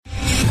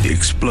The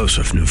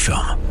explosive new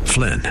film,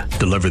 Flynn,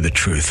 deliver the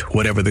truth,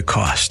 whatever the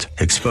cost,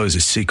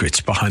 exposes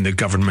secrets behind the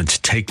government's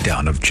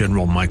takedown of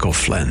General Michael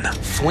Flynn.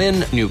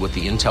 Flynn knew what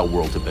the intel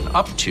world had been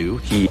up to.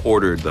 He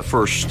ordered the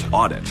first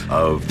audit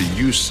of the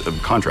use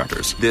of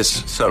contractors.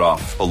 This set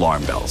off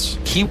alarm bells.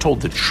 He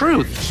told the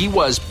truth. He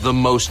was the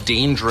most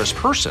dangerous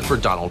person for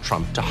Donald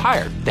Trump to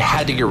hire. They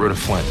had to get rid of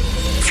Flynn.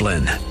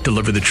 Flynn,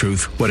 deliver the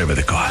truth, whatever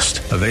the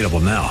cost. Available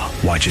now.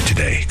 Watch it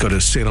today. Go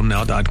to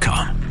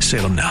salemnow.com.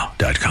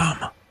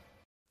 salemnow.com.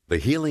 The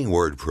Healing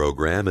Word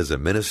program is a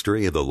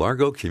ministry of the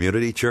Largo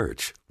Community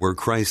Church, where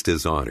Christ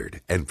is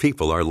honored and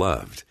people are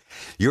loved.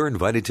 You're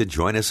invited to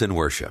join us in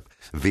worship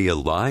via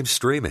live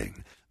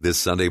streaming this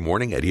Sunday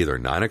morning at either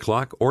 9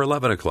 o'clock or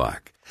 11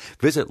 o'clock.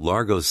 Visit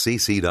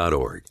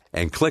largocc.org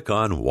and click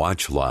on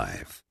Watch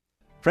Live.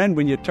 Friend,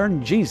 when you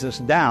turn Jesus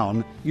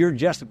down, you're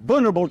just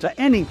vulnerable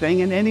to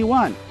anything and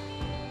anyone.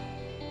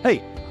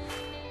 Hey,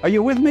 are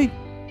you with me?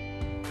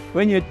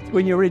 When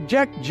you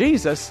reject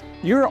Jesus,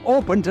 you're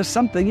open to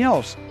something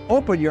else.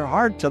 Open your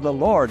heart to the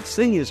Lord.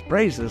 Sing His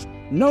praises.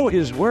 Know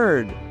His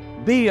word.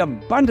 Be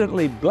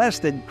abundantly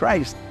blessed in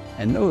Christ.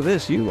 And know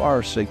this, you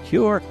are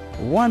secure,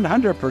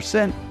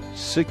 100%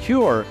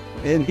 secure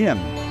in Him.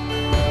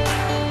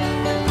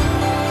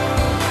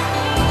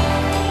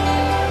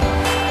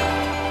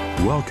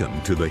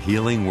 Welcome to The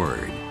Healing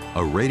Word,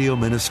 a radio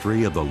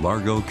ministry of the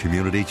Largo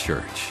Community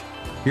Church.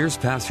 Here's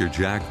Pastor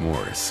Jack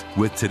Morris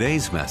with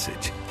today's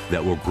message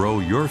that will grow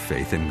your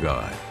faith in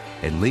God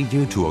and lead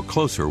you to a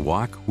closer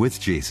walk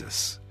with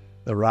Jesus.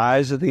 The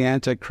rise of the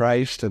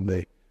Antichrist and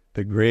the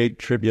great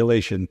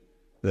tribulation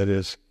that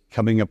is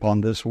coming upon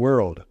this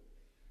world.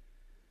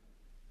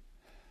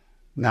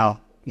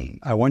 Now,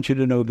 I want you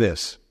to know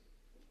this.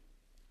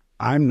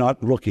 I'm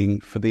not looking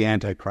for the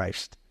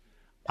Antichrist.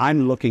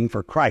 I'm looking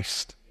for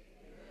Christ.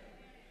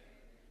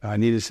 I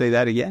need to say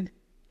that again.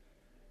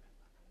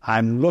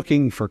 I'm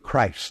looking for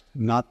Christ,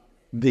 not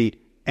the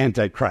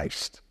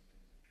Antichrist.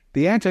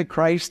 The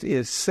Antichrist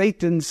is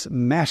Satan's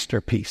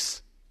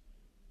masterpiece.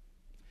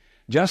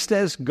 Just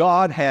as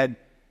God had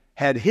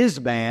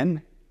his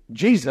man,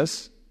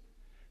 Jesus,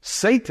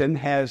 Satan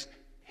has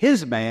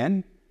his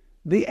man,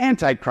 the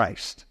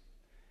Antichrist.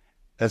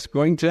 That's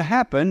going to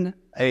happen.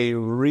 A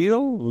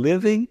real,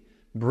 living,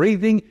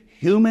 breathing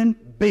human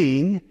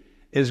being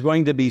is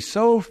going to be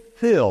so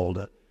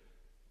filled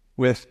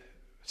with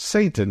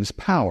Satan's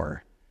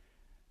power.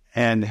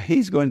 And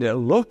he's going to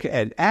look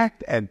and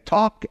act and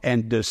talk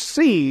and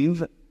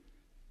deceive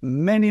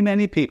many,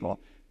 many people.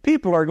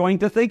 People are going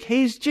to think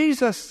he's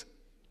Jesus.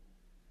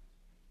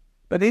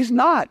 But he's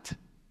not.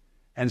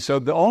 And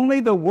so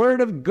only the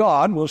Word of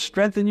God will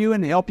strengthen you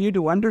and help you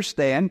to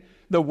understand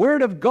the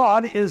Word of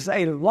God is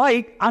a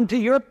light unto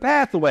your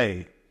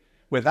pathway.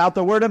 Without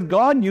the Word of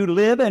God, you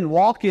live and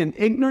walk in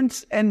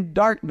ignorance and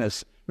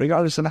darkness,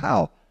 regardless of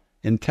how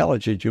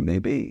intelligent you may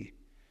be.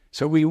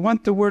 So we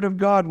want the Word of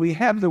God. We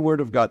have the Word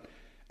of God.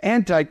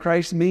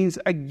 Antichrist means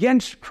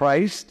against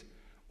Christ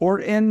or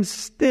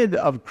instead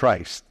of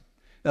Christ.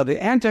 Now,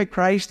 the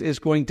Antichrist is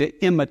going to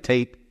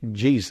imitate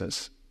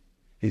Jesus.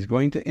 He's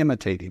going to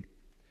imitate Him.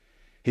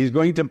 He's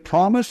going to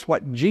promise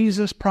what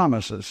Jesus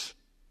promises.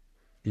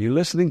 Are you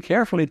listening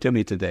carefully to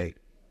me today?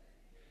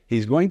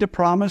 He's going to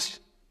promise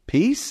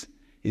peace.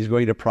 He's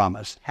going to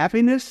promise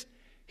happiness.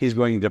 He's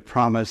going to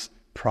promise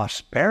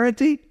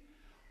prosperity.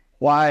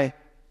 Why,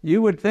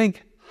 you would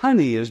think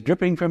honey is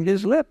dripping from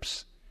His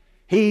lips.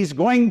 He's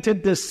going to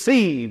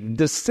deceive.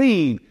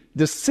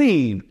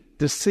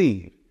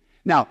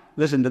 Now,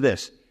 listen to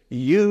this.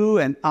 You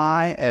and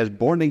I, as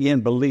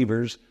born-again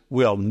believers,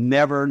 will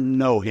never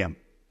know Him.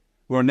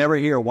 We'll never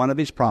hear one of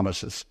His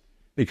promises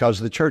because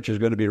the church is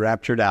going to be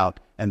raptured out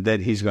and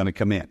then He's going to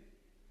come in.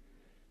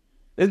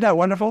 Isn't that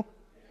wonderful?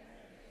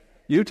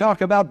 You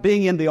talk about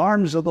being in the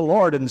arms of the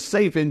Lord and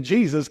safe in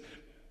Jesus.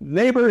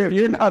 Neighbor, if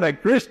you're not a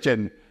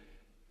Christian,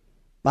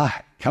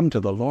 come to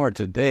the Lord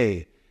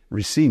today.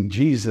 Receive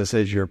Jesus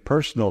as your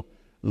personal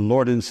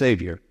Lord and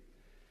Savior.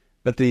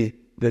 But the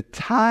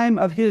time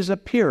of His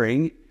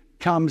appearing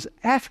comes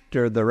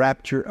after the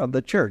rapture of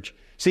the church.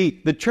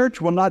 See, the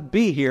church will not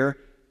be here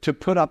to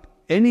put up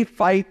any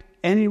fight,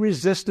 any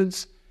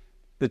resistance.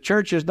 The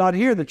church is not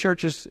here. The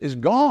church is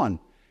gone.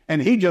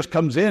 And He just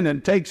comes in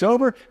and takes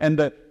over, and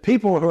the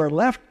people who are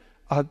left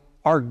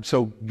are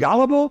so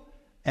gullible,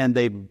 and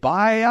they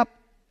buy up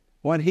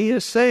what He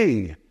is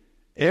saying,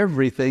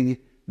 everything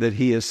that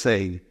He is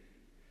saying.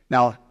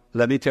 Now,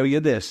 let me tell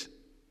you this.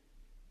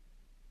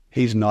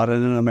 He's not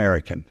an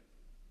American.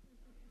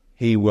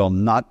 He will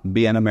not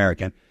be an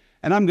American.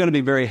 And I'm going to be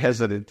very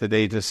hesitant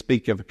today to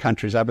speak of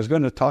countries. I was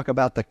going to talk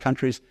about the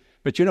countries,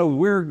 but you know,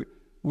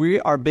 we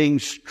are being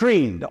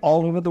streamed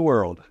all over the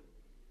world.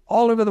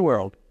 All over the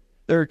world.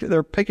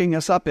 They're picking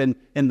us up in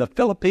the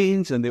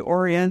Philippines and the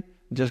Orient.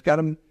 Just got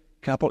a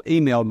couple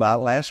emailed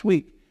about last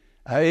week.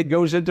 It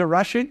goes into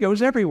Russia. It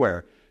goes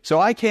everywhere. So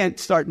I can't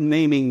start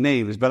naming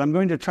names, but I'm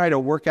going to try to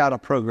work out a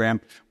program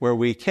where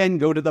we can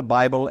go to the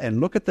Bible and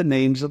look at the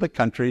names of the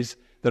countries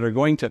that are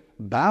going to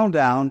bow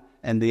down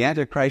and the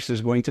Antichrist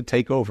is going to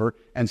take over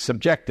and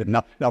subject him.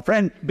 Now,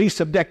 friend, be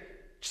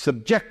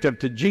subjective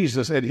to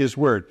Jesus and his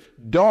word.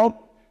 Don't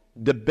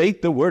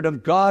debate the word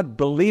of God.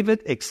 Believe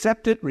it,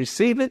 accept it,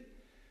 receive it.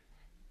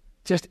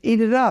 Just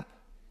eat it up.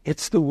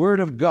 It's the word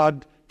of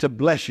God to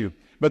bless you.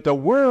 But the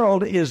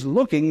world is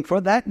looking for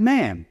that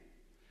man.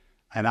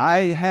 And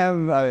I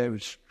have a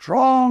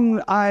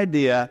strong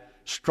idea,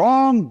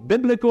 strong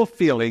biblical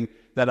feeling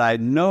that I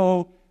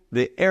know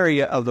the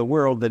area of the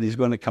world that he's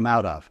going to come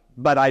out of.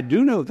 But I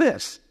do know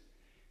this.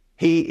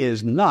 He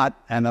is not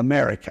an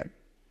American.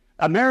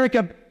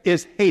 America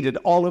is hated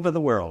all over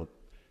the world.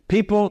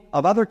 People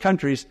of other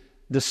countries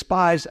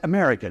despise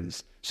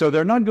Americans. So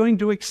they're not going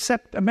to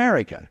accept an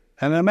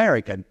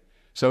American.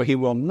 So he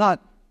will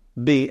not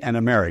be an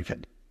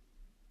American.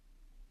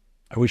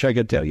 I wish I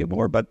could tell you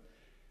more, but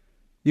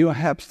you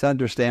have to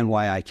understand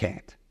why I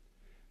can't.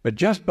 But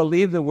just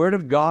believe the word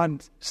of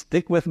God,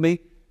 stick with me,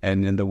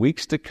 and in the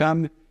weeks to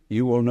come,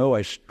 you will know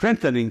a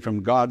strengthening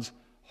from God's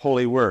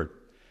holy word.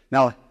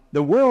 Now,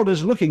 the world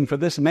is looking for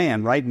this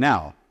man right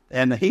now,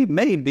 and he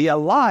may be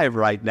alive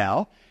right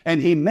now,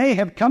 and he may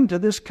have come to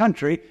this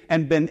country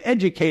and been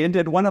educated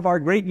at one of our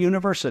great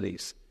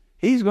universities.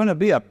 He's going to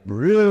be a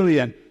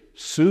brilliant,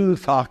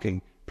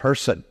 sooth-talking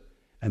person.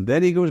 And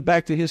then he goes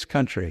back to his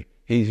country.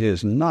 He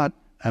is not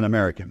an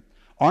American.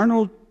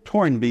 Arnold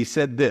Toynbee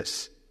said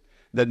this: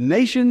 the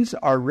nations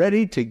are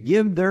ready to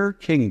give their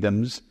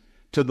kingdoms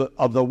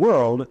of the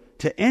world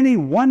to any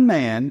one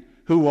man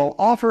who will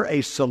offer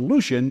a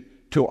solution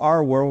to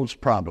our world's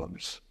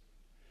problems.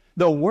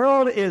 The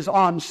world is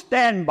on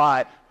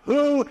standby.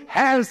 Who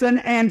has an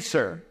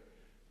answer?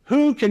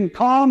 Who can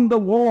calm the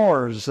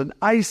wars and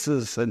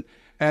ISIS and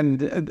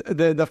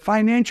the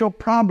financial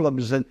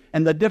problems and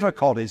the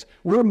difficulties?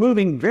 We're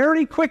moving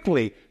very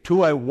quickly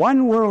to a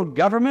one-world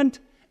government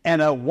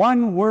and a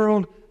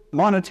one-world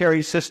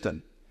monetary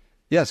system.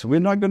 Yes, we're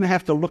not going to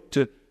have to look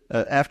to,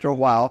 after a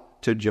while,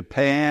 to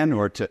Japan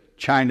or to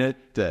China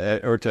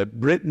or to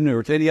Britain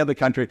or to any other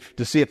country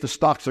to see if the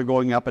stocks are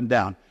going up and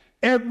down.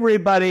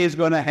 Everybody is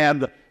going to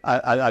have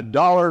a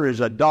dollar is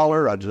a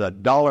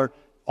dollar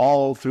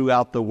all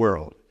throughout the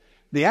world.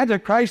 The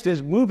Antichrist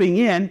is moving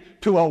in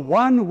to a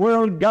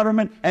one-world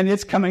government, and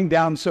it's coming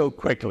down so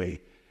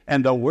quickly.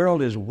 And the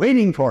world is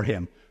waiting for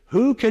him.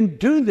 Who can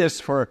do this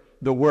for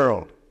the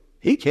world?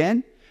 He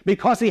can,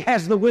 because he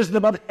has the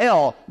wisdom of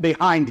hell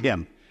behind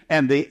him.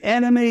 And the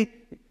enemy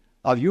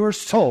of your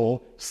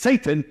soul,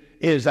 Satan,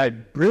 is a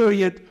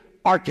brilliant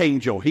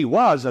archangel. He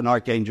was an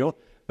archangel,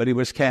 but he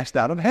was cast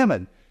out of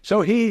heaven.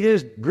 So he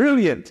is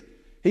brilliant.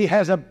 He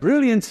has a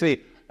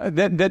brilliancy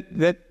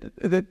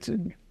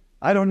that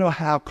I don't know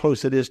how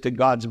close it is to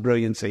God's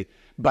brilliancy,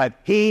 but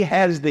he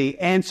has the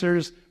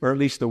answers, or at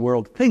least the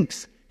world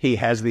thinks he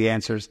has the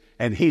answers,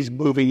 and he's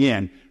moving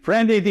in.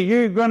 Friend, either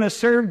you're going to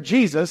serve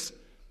Jesus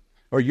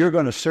or you're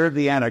going to serve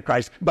the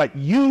Antichrist, but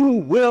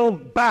you will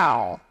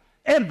bow.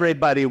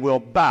 Everybody will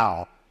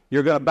bow.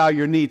 You're going to bow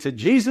your knee to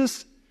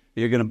Jesus,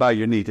 you're going to bow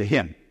your knee to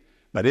him.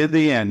 But in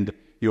the end,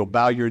 you'll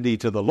bow your knee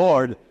to the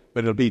Lord,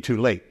 but it'll be too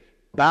late.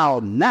 Bow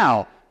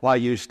now while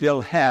you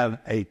still have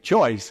a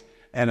choice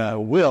and a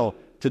will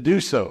to do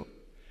so.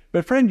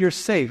 But friend, you're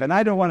safe, and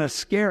I don't want to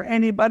scare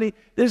anybody.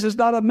 This is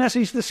not a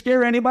message to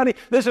scare anybody.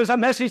 This is a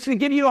message to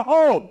give you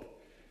hope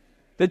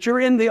that you're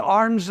in the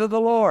arms of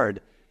the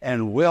Lord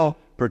and well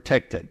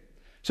protected.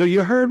 So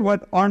you heard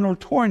what Arnold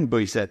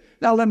Toynbee said.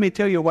 Now let me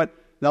tell you what.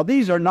 Now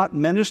these are not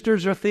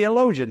ministers or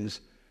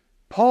theologians.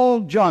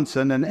 Paul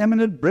Johnson, an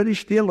eminent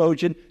British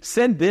theologian,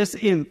 said this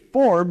in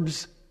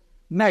Forbes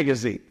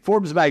magazine.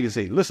 Forbes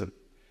magazine. Listen.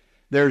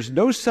 There's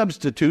no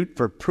substitute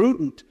for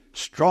prudent,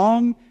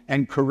 strong,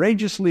 and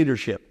courageous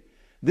leadership.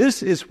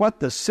 This is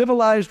what the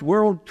civilized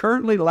world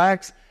currently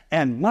lacks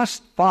and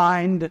must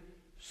find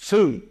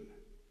soon.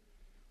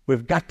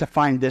 We've got to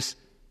find this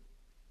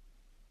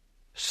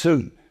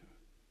soon.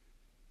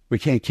 We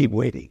can't keep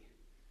waiting.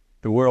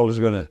 The world is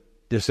going to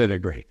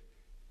disintegrate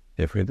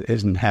if it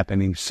isn't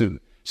happening soon.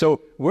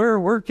 So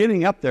we're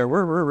getting up there.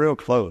 We're real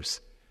close.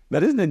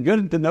 But isn't it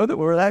good to know that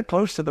we're that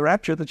close to the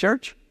rapture of the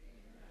church?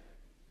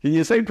 Can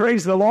you say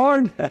praise the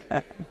Lord?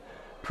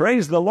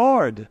 Praise the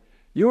Lord.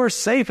 You're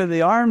safe in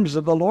the arms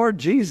of the Lord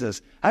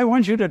Jesus. I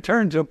want you to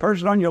turn to a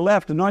person on your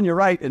left and on your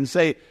right and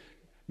say,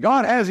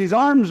 God has his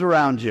arms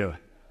around you.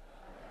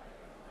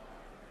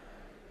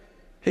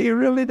 He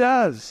really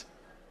does.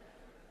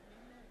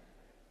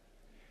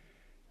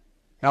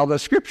 Now the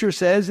scripture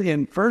says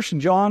in 1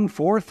 John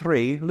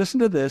 4:3, listen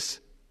to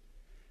this,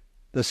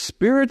 the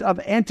spirit of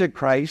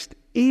Antichrist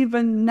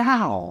even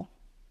now.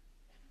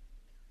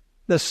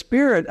 The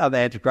spirit of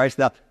Antichrist,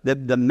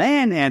 the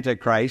man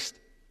Antichrist,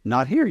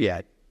 not here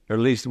yet, or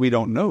at least we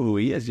don't know who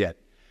he is yet.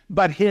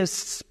 But his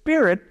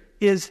spirit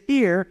is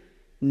here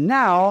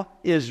now,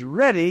 is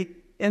ready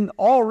and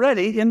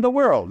already in the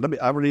world.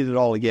 I'll read it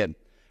all again.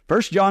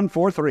 1 John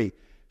 4:3,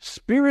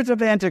 spirit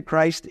of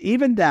Antichrist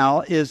even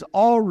now is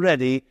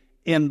already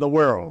in the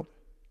world.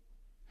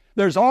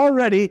 There's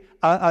already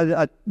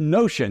a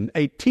notion,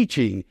 a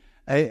teaching,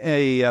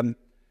 a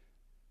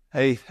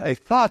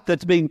thought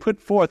that's being put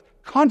forth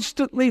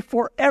constantly,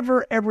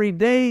 forever, every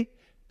day,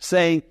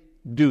 saying,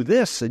 do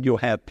this and you'll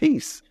have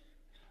peace.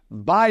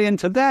 Buy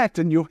into that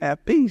and you'll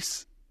have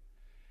peace.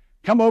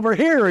 Come over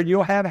here and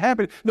you'll have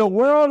happiness. The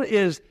world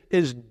is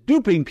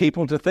duping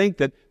people to think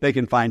that they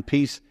can find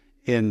peace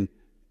in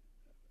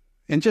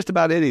just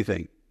about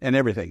anything and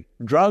everything.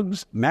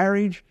 Drugs,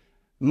 marriage,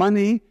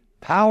 money,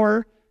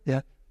 power.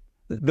 Yeah.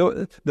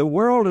 The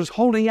world is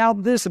holding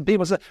out this, and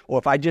people say, oh,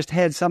 if I just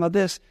had some of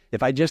this,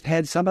 if I just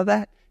had some of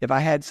that, if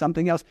I had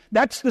something else.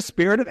 That's the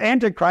spirit of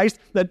Antichrist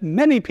that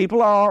many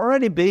people are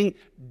already being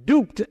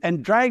duped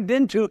and dragged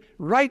into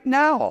right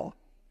now.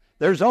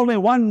 There's only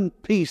one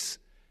peace,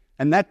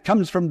 and that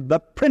comes from the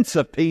Prince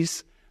of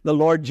Peace, the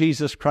Lord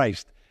Jesus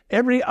Christ.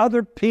 Every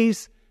other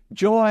peace,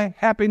 joy,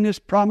 happiness,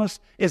 promise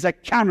is a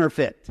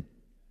counterfeit.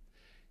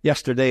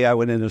 Yesterday I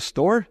went in a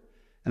store,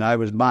 and I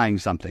was buying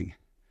something.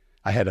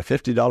 I had a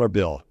 $50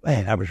 bill.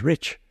 Man, I was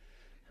rich.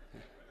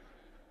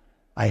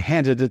 I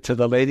handed it to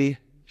the lady.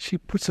 She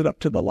puts it up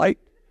to the light.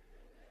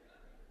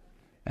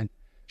 And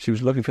she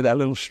was looking for that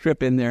little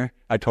strip in there.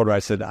 I told her, I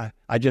said,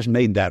 I just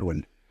made that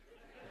one.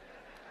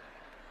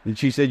 And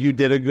she said, you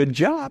did a good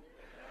job.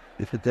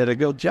 You did a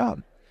good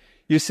job.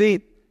 You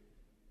see,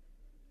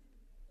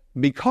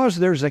 because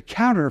there's a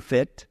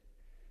counterfeit,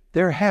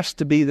 there has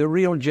to be the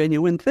real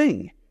genuine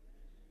thing.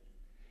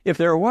 If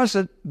there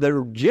wasn't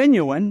the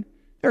genuine,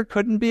 there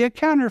couldn't be a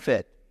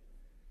counterfeit.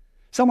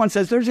 Someone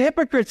says there's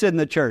hypocrites in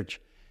the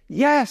church.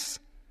 Yes,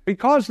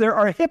 because there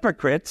are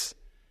hypocrites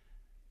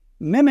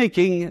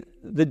mimicking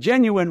the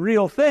genuine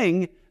real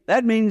thing,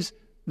 that means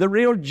the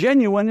real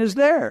genuine is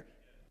there.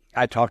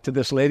 I talked to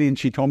this lady and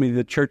she told me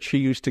the church she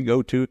used to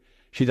go to,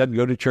 she doesn't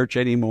go to church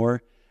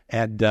anymore.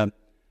 And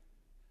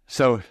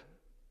so,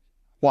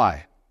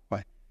 why?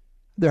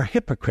 There are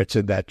hypocrites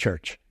in that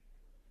church.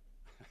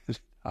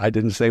 I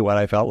didn't say what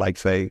I felt like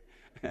saying.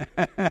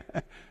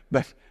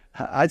 But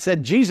I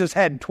said Jesus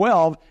had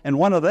 12, and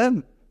one of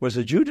them was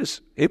a Judas.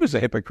 He was a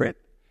hypocrite.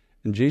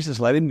 And Jesus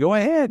let him go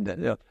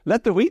ahead.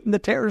 Let the wheat and the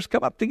tares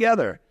come up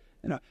together.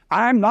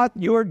 I'm not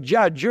your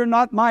judge. You're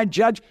not my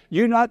judge.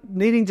 You're not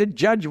needing to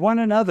judge one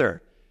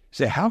another.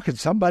 Say, how could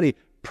somebody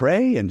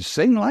pray and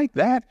sing like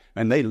that,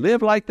 and they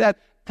live like that?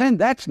 Then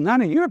that's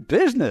none of your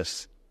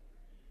business.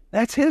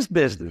 That's his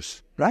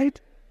business,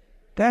 right?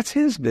 That's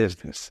his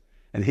business.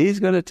 And he's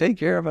going to take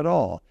care of it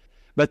all.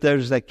 But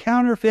there's the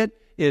counterfeit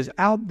is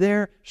out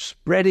there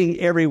spreading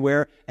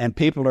everywhere, and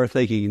people are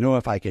thinking,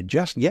 if I could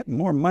just get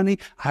more money,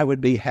 I would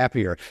be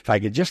happier. If I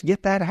could just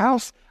get that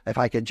house, if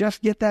I could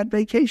just get that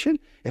vacation,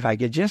 if I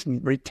could just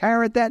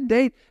retire at that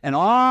date, and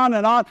on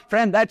and on.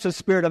 Friend, that's the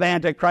spirit of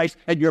Antichrist,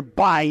 and you're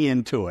buying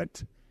into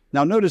it.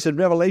 Now notice in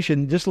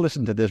Revelation, just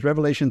listen to this,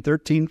 Revelation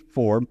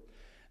 13:4,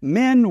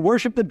 men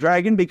worship the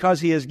dragon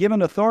because he has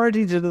given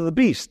authority to the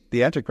beast.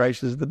 The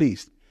Antichrist is the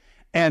beast.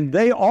 And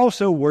they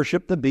also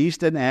worship the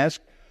beast and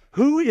ask,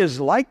 who is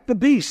like the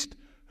beast?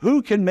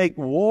 Who can make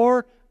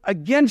war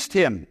against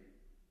him?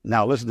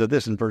 Now listen to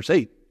this in verse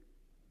 8.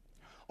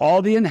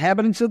 All the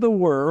inhabitants of the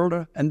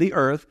world and the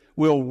earth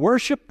will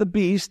worship the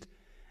beast,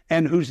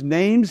 and whose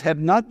names have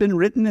not been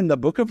written in the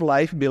book of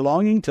life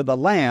belonging to the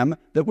Lamb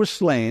that was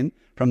slain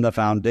from the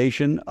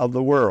foundation of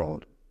the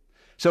world.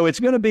 So it's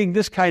going to be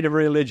this kind of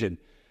religion.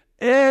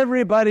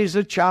 Everybody's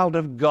a child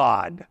of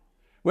God.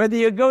 Whether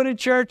you go to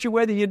church or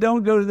whether you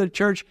don't go to the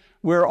church,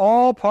 we're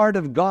all part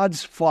of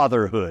God's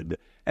fatherhood.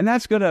 And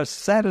that's going to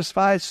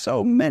satisfy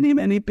so many,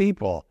 many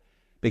people.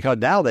 Because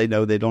now they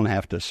know they don't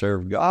have to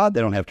serve God. They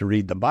don't have to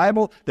read the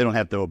Bible. They don't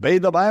have to obey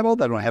the Bible.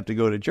 They don't have to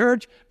go to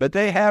church. But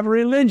they have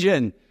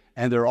religion.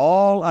 And they're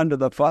all under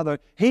the Father.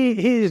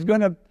 He is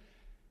going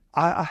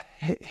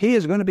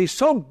to be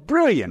so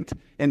brilliant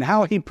in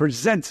how he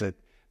presents it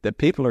that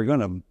people are going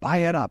to buy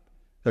it up.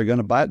 They're going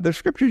to buy it. The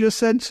Scripture just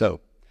said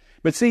so.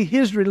 But see,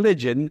 his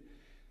religion,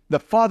 the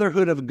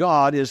fatherhood of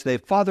God, is the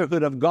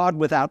fatherhood of God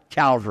without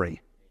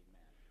Calvary,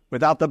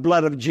 without the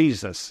blood of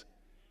Jesus.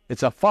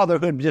 It's a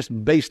fatherhood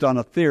just based on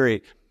a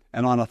theory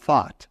and on a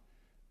thought.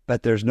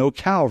 But there's no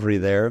Calvary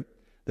there.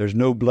 There's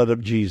no blood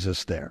of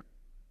Jesus there.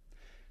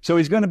 So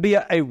he's going to be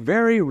a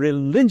very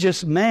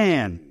religious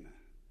man.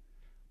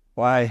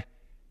 Why,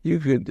 you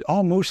could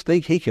almost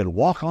think he could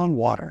walk on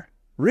water.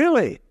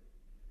 Really?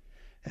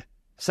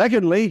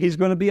 Secondly, he's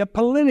going to be a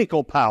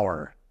political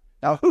power.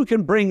 Now, who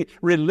can bring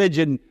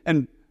religion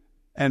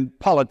and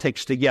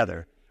politics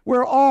together?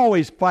 We're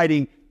always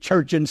fighting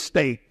church and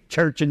state,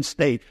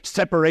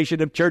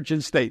 separation of church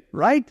and state,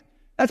 right?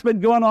 That's been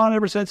going on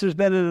ever since there's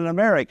been in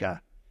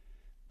America.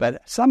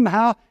 But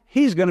somehow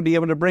he's going to be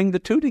able to bring the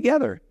two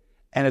together,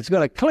 and it's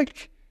going to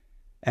click,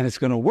 and it's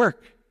going to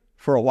work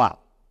for a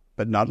while,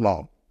 but not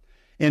long.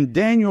 In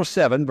Daniel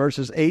 7,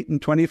 verses 8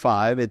 and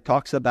 25, it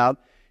talks about,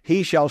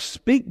 he shall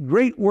speak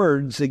great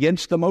words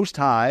against the Most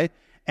High,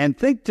 and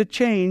think to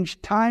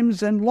change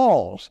times and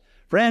laws.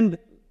 Friend,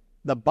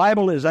 the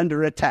Bible is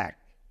under attack.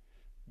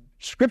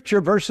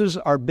 Scripture verses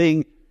are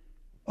being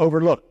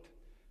overlooked.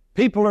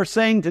 People are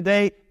saying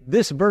today,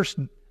 this verse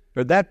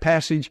or that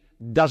passage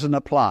doesn't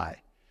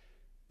apply.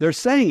 They're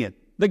saying it.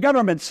 The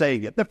government's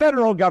saying it. The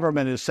federal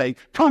government is saying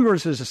it.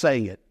 Congress is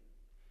saying it.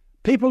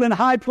 People in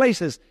high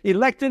places,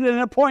 elected and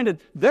appointed,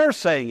 they're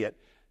saying it.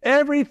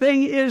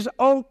 Everything is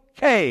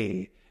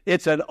okay.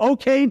 It's an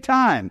okay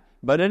time,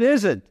 but it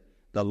isn't.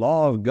 The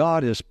law of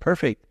God is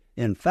perfect,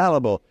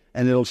 infallible,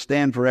 and it'll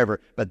stand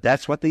forever. But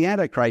that's what the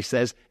Antichrist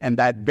says, and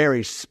that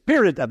very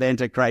spirit of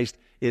Antichrist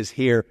is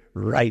here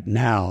right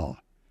now.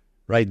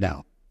 Right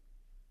now.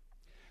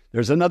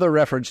 There's another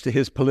reference to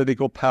his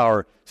political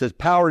power. It says,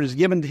 power is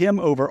given to him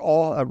over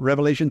all,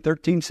 Revelation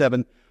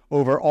 13:7,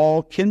 over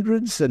all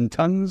kindreds and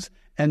tongues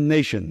and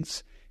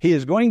nations. He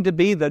is going to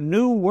be the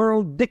new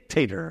world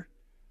dictator.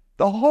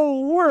 The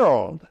whole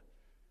world.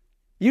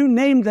 You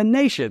name the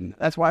nation.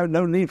 That's why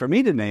no need for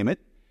me to name it.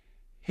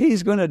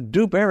 He's going to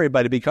dupe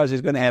everybody because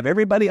he's going to have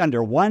everybody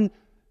under one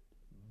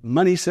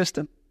money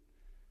system,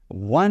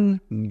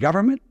 one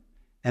government,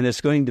 and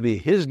it's going to be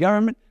his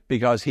government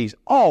because he's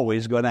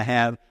always going to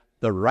have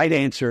the right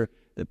answer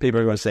that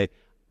people are going to say,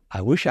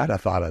 I wish I'd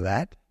have thought of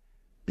that.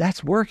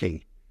 That's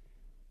working.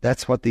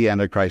 That's what the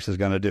Antichrist is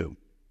going to do.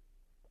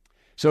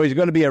 So he's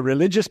going to be a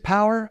religious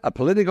power, a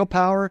political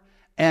power,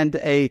 and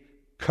a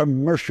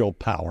commercial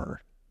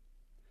power.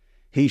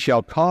 He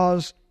shall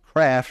cause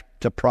craft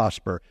to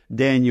prosper.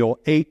 Daniel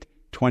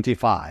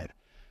 8:25.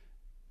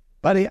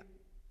 Buddy,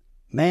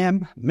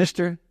 ma'am,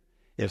 mister,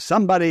 if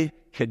somebody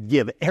could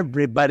give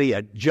everybody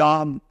a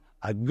job,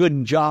 a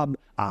good job,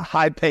 a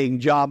high-paying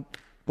job,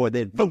 boy,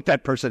 they'd vote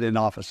that person in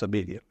office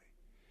immediately.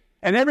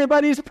 And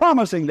everybody's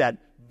promising that.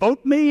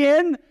 Vote me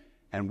in,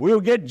 and we'll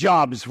get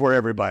jobs for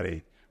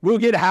everybody. We'll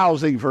get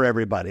housing for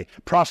everybody.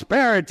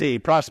 Prosperity,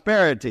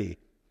 prosperity.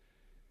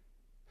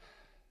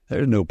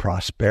 There's no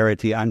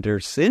prosperity under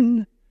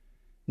sin,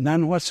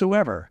 none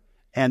whatsoever.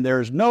 And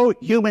there's no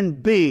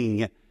human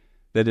being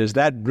that is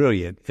that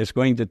brilliant. It's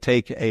going to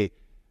take a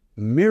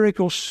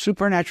miracle,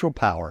 supernatural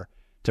power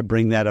to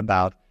bring that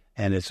about,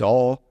 and it's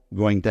all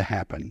going to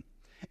happen.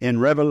 In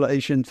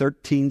Revelation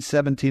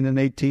 13:17 and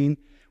 18,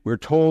 we're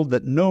told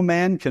that no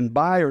man can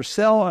buy or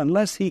sell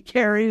unless he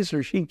carries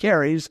or she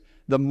carries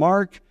the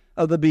mark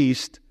of the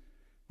beast,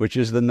 which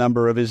is the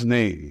number of his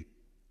name.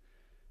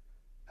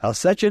 Now,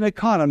 such an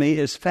economy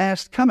is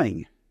fast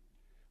coming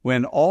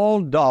when all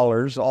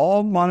dollars,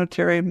 all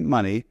monetary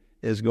money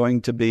is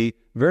going to be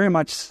very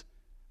much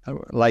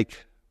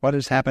like what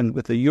has happened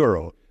with the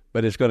euro,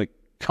 but it's going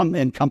to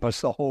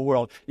encompass the whole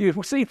world. You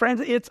see,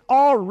 friends, it's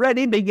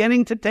already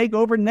beginning to take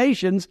over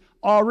nations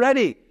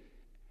already.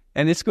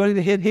 And it's going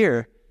to hit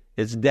here.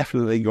 It's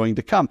definitely going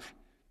to come.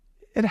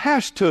 It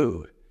has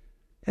to.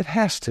 It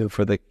has to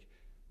for the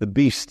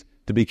beast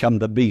to become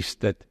the beast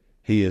that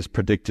he is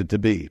predicted to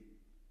be.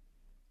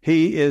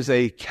 He is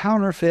a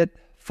counterfeit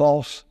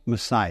false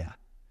Messiah.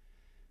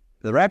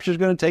 The rapture is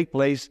going to take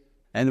place,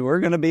 and we're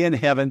going to be in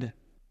heaven,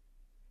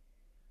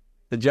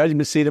 the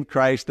judgment seat of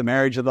Christ, the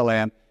marriage of the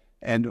Lamb.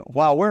 And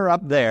while we're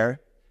up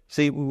there,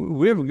 see,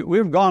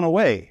 we've gone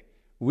away.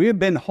 We've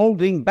been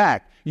holding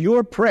back.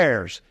 Your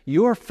prayers,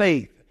 your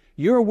faith,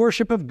 your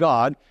worship of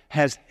God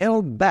has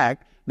held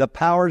back the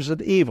powers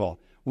of evil.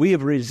 We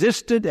have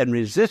resisted and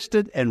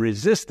resisted and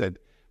resisted.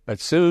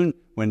 But soon,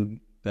 when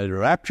the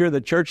rapture of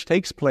the church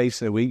takes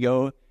place and we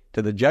go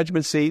to the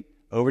judgment seat,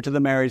 over to the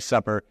marriage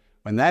supper,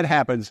 when that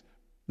happens,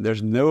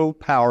 there's no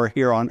power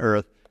here on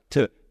earth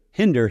to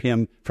hinder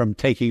him from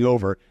taking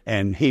over,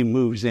 and he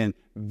moves in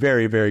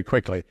very, very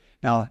quickly.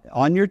 Now,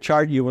 on your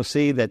chart, you will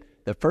see that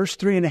the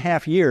first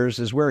 3.5 years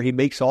is where he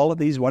makes all of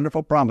these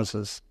wonderful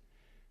promises.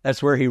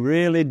 That's where he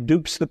really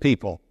dupes the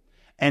people.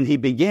 And he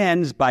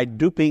begins by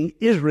duping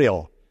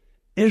Israel.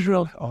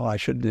 Israel, I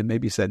shouldn't have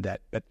maybe said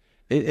that, but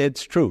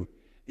it's true.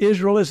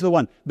 Israel is the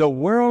one. The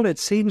world, it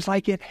seems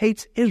like it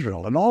hates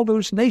Israel and all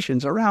those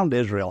nations around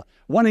Israel,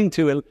 wanting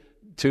to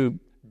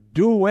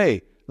do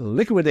away,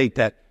 liquidate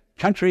that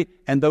country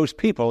and those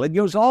people. It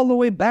goes all the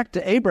way back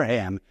to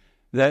Abraham.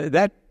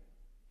 That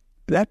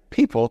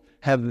people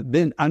have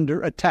been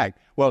under attack.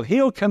 Well,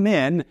 he'll come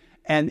in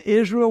and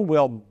Israel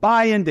will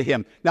buy into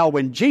him. Now,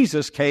 when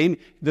Jesus came,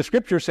 the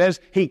scripture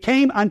says he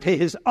came unto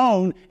his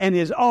own and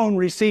his own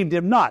received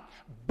him not.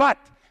 But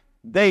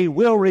they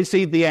will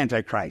receive the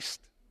Antichrist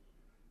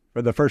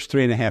for the first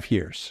 3.5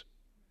 years.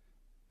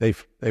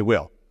 They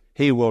will.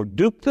 He will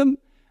dupe them,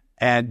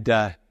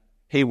 and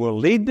he will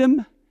lead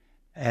them,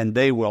 and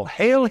they will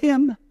hail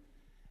him.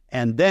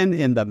 And then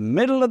in the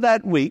middle of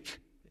that week,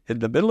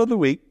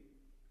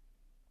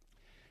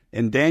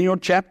 in Daniel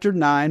chapter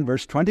 9,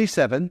 verse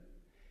 27,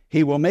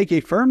 he will make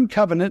a firm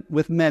covenant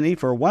with many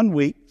for 1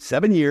 week,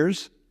 7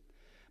 years.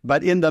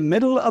 But in the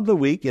middle of the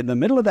week, in the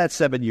middle of that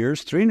 7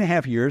 years,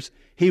 3.5 years,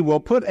 he will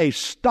put a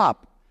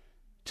stop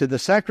to the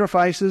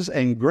sacrifices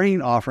and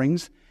grain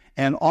offerings,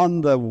 and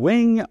on the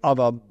wing of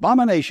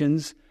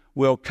abominations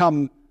will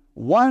come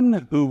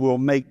one who will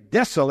make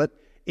desolate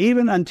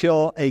even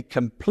until a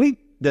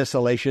complete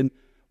desolation,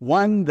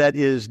 one that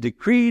is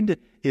decreed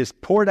is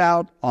poured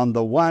out on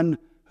the one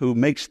who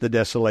makes the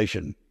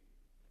desolation.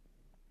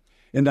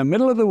 In the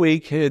middle of the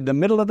week, in the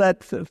middle of that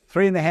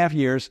 3.5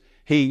 years,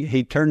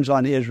 he turns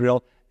on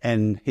Israel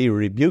and he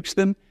rebukes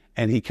them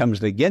and he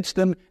comes against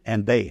them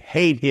and they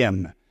hate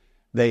him.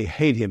 They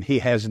hate him. He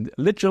has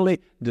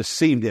literally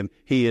deceived them.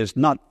 He is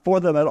not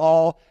for them at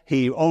all.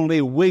 He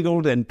only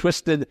wiggled and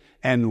twisted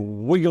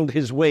and wiggled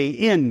his way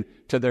in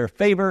to their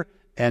favor,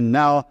 and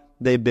now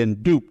they've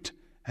been duped.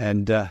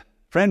 And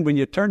friend, when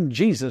you turn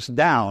Jesus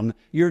down,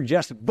 you're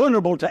just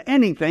vulnerable to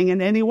anything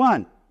and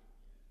anyone.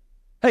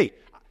 Hey,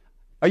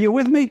 are you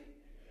with me?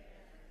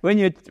 When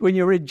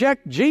you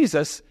reject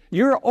Jesus,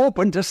 you're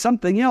open to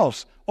something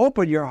else.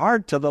 Open your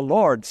heart to the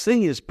Lord.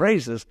 Sing his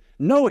praises.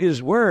 Know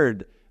his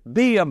word.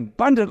 Be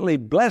abundantly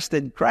blessed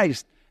in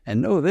Christ.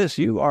 And know this,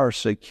 you are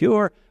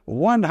secure,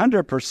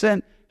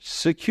 100%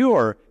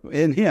 secure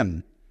in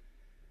him.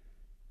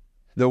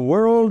 The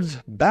world's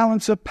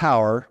balance of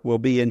power will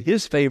be in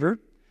his favor.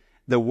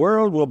 The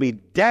world will be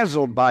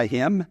dazzled by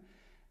him.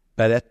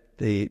 But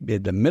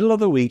in the middle of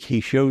the week,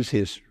 he shows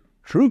his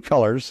true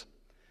colors,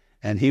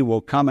 and he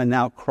will come and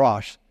now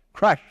crush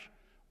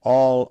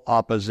all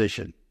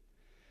opposition.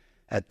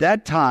 At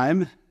that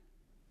time,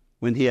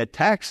 when he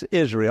attacks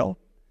Israel,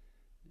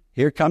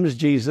 here comes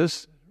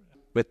Jesus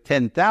with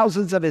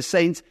 10,000s of his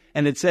saints,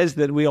 and it says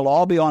that we'll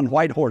all be on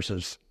white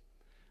horses.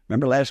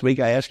 Remember last week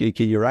I asked you,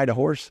 can you ride a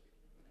horse?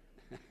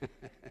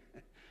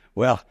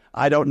 Well,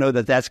 I don't know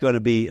that that's going to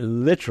be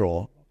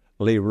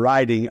literally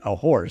riding a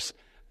horse.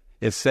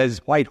 It says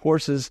white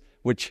horses,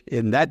 which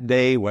in that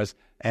day was,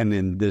 and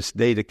in this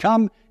day to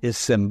come, is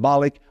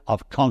symbolic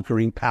of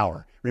conquering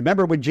power.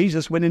 Remember when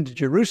Jesus went into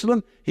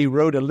Jerusalem, he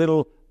rode a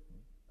little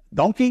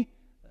donkey,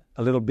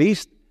 a little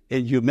beast,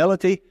 in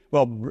humility.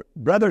 Well,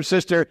 brother,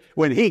 sister,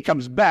 when he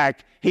comes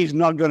back, he's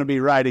not going to be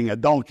riding a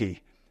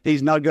donkey.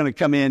 He's not going to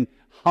come in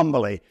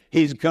humbly.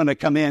 He's going to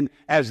come in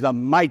as the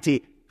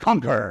mighty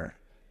conqueror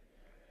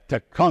to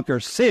conquer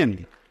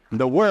sin,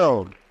 the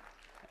world,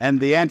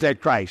 and the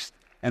Antichrist,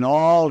 and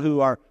all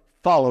who are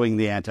following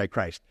the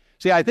Antichrist.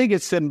 See, I think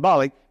it's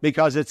symbolic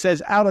because it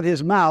says out of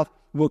his mouth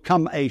will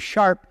come a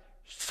sharp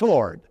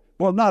sword.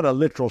 Well, not a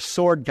literal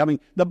sword coming.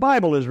 The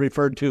Bible is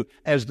referred to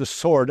as the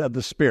sword of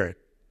the Spirit.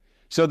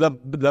 So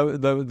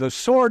the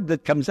sword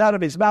that comes out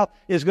of his mouth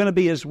is going to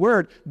be his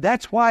word.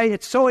 That's why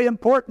it's so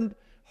important,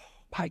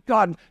 my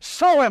God,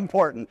 so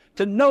important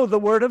to know the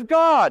word of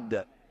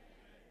God.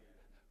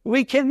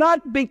 We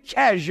cannot be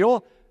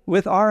casual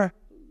with our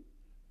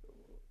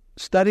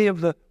study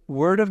of the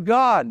word of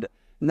God.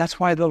 And that's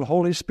why the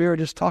Holy Spirit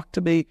has talked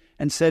to me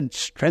and said,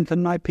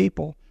 strengthen my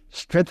people,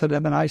 strengthen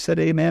them. And I said,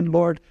 amen,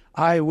 Lord,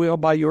 I will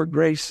by your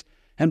grace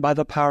and by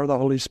the power of the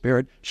Holy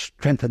Spirit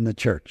strengthen the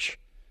church,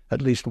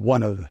 at least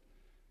one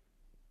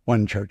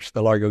church,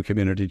 the Largo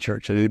Community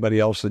Church, and anybody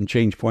else in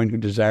Change Point who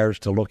desires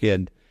to look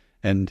in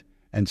and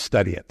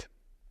study it.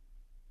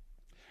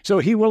 So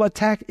he will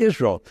attack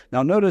Israel.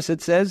 Now notice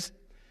it says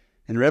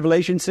in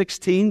Revelation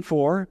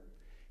 16:4,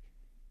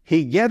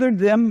 he gathered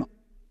them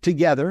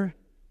together,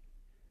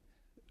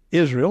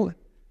 Israel,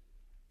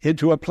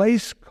 into a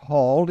place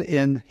called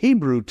in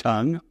Hebrew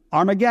tongue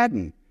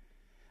Armageddon.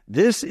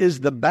 This is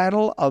the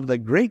battle of the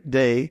great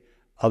day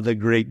of the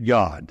great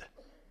God.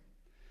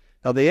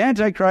 Now, the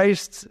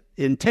Antichrist's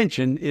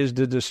intention is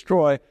to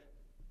destroy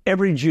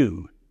every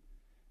Jew.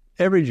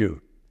 Every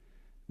Jew.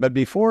 But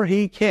before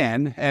he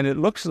can, and it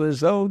looks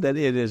as though that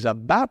it is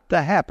about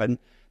to happen,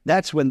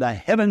 that's when the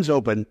heavens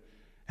open,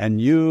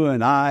 and you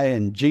and I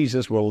and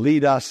Jesus will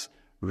lead us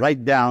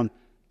right down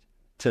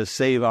to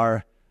save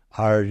our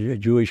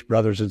Jewish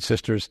brothers and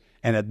sisters.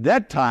 And at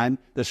that time,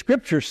 the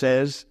Scripture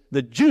says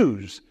the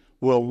Jews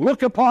will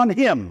look upon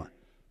him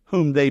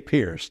whom they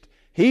pierced.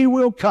 He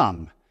will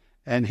come.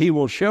 And he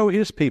will show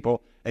his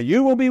people, and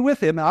you will be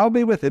with him, I'll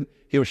be with him.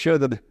 He'll show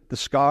them the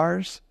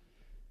scars.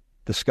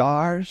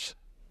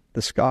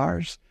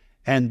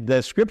 And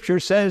the Scripture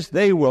says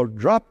they will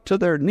drop to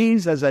their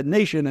knees as a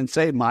nation and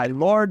say, my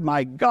Lord,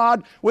 my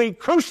God, we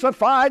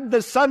crucified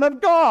the Son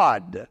of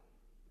God.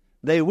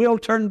 They will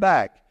turn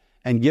back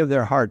and give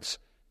their hearts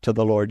to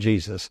the Lord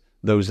Jesus,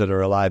 those that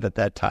are alive at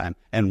that time,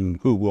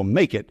 and who will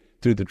make it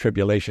through the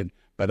tribulation.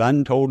 But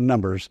untold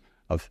numbers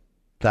of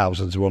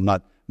thousands will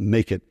not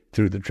make it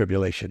through the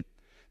tribulation.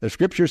 The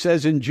Scripture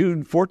says in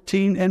Jude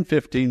 14 and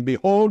 15,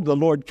 behold, the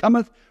Lord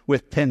cometh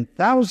with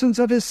 10,000s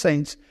of his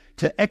saints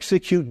to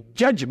execute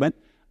judgment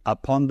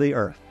upon the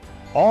earth.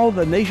 All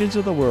the nations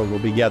of the world will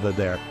be gathered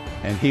there,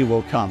 and he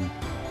will come.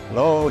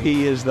 Lo,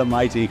 he is the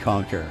mighty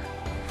conqueror,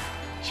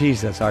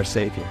 Jesus our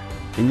Savior.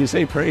 Can you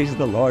say praise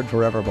the Lord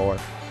forevermore?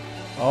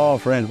 Oh,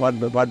 friend,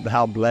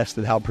 how blessed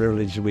and how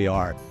privileged we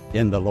are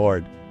in the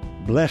Lord.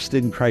 Blessed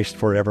in Christ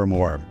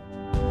forevermore.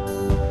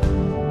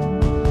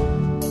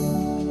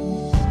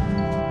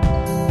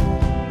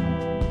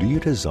 Do you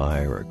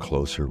desire a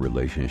closer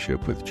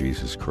relationship with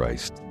Jesus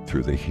Christ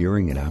through the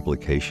hearing and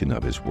application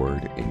of His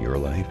Word in your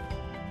life?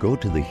 Go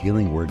to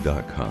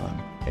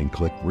thehealingword.com and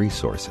click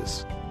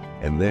Resources.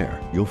 And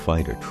there you'll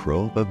find a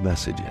trove of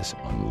messages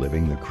on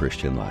living the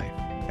Christian life.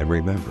 And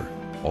remember,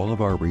 all of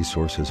our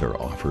resources are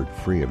offered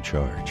free of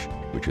charge,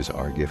 which is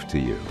our gift to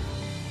you.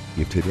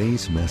 If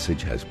today's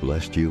message has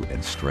blessed you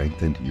and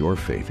strengthened your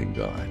faith in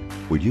God,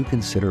 would you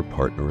consider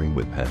partnering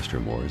with Pastor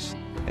Morris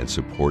and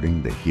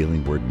supporting the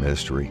Healing Word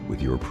ministry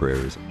with your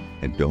prayers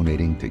and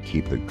donating to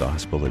keep the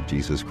gospel of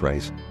Jesus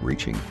Christ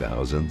reaching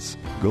thousands?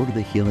 Go to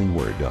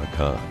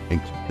thehealingword.com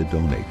and click the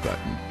donate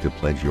button to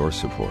pledge your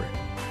support.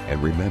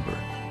 And remember,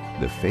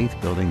 the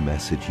faith-building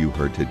message you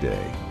heard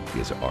today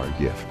is our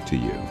gift to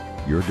you.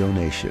 Your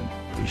donation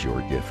is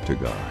your gift to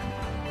God.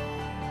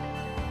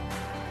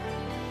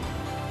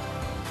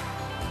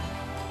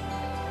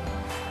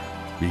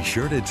 Be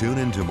sure to tune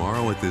in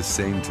tomorrow at this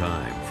same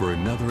time for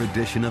another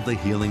edition of The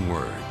Healing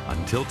Word.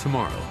 Until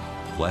tomorrow,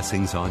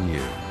 blessings on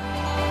you.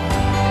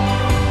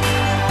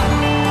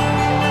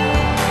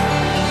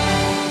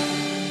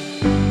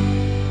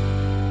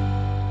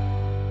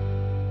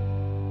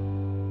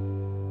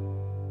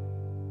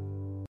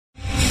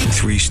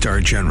 Three-star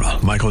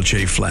General Michael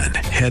J. Flynn,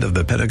 head of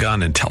the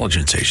Pentagon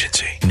Intelligence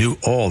Agency, knew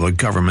all the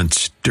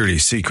government's dirty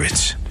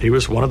secrets. He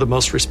was one of the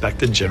most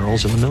respected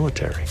generals in the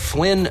military.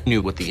 Flynn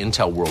knew what the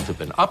intel world had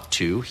been up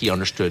to. He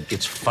understood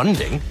its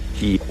funding.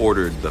 He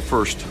ordered the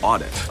first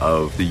audit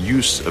of the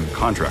use of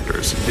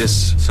contractors.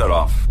 This set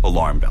off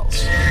alarm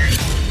bells.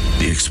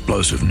 The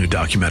explosive new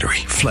documentary,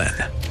 Flynn,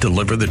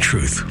 Deliver the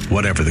Truth,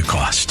 Whatever the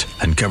Cost,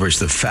 uncovers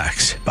the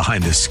facts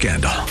behind this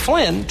scandal.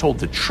 Flynn told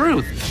the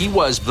truth. He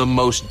was the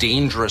most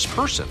dangerous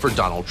person for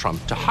Donald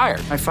Trump to hire.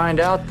 I find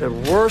out the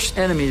worst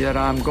enemy that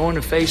I'm going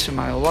to face in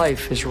my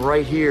life is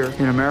right here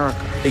in America.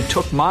 They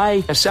took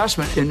my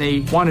assessment and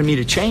they wanted me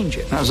to change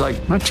it. And I was like,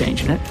 I'm not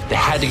changing it. They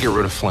had to get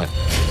rid of Flynn.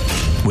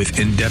 With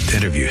in-depth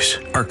interviews,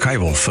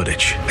 archival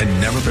footage,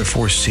 and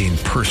never-before-seen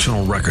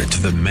personal records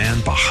of the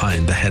man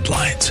behind the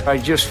headlines. I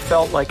just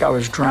felt like I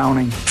was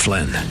drowning.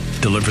 Flynn,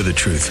 Deliver the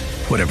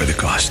Truth, Whatever the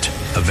Cost.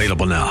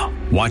 Available now.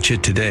 Watch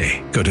it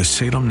today. Go to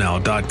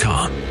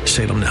salemnow.com.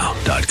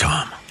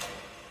 salemnow.com.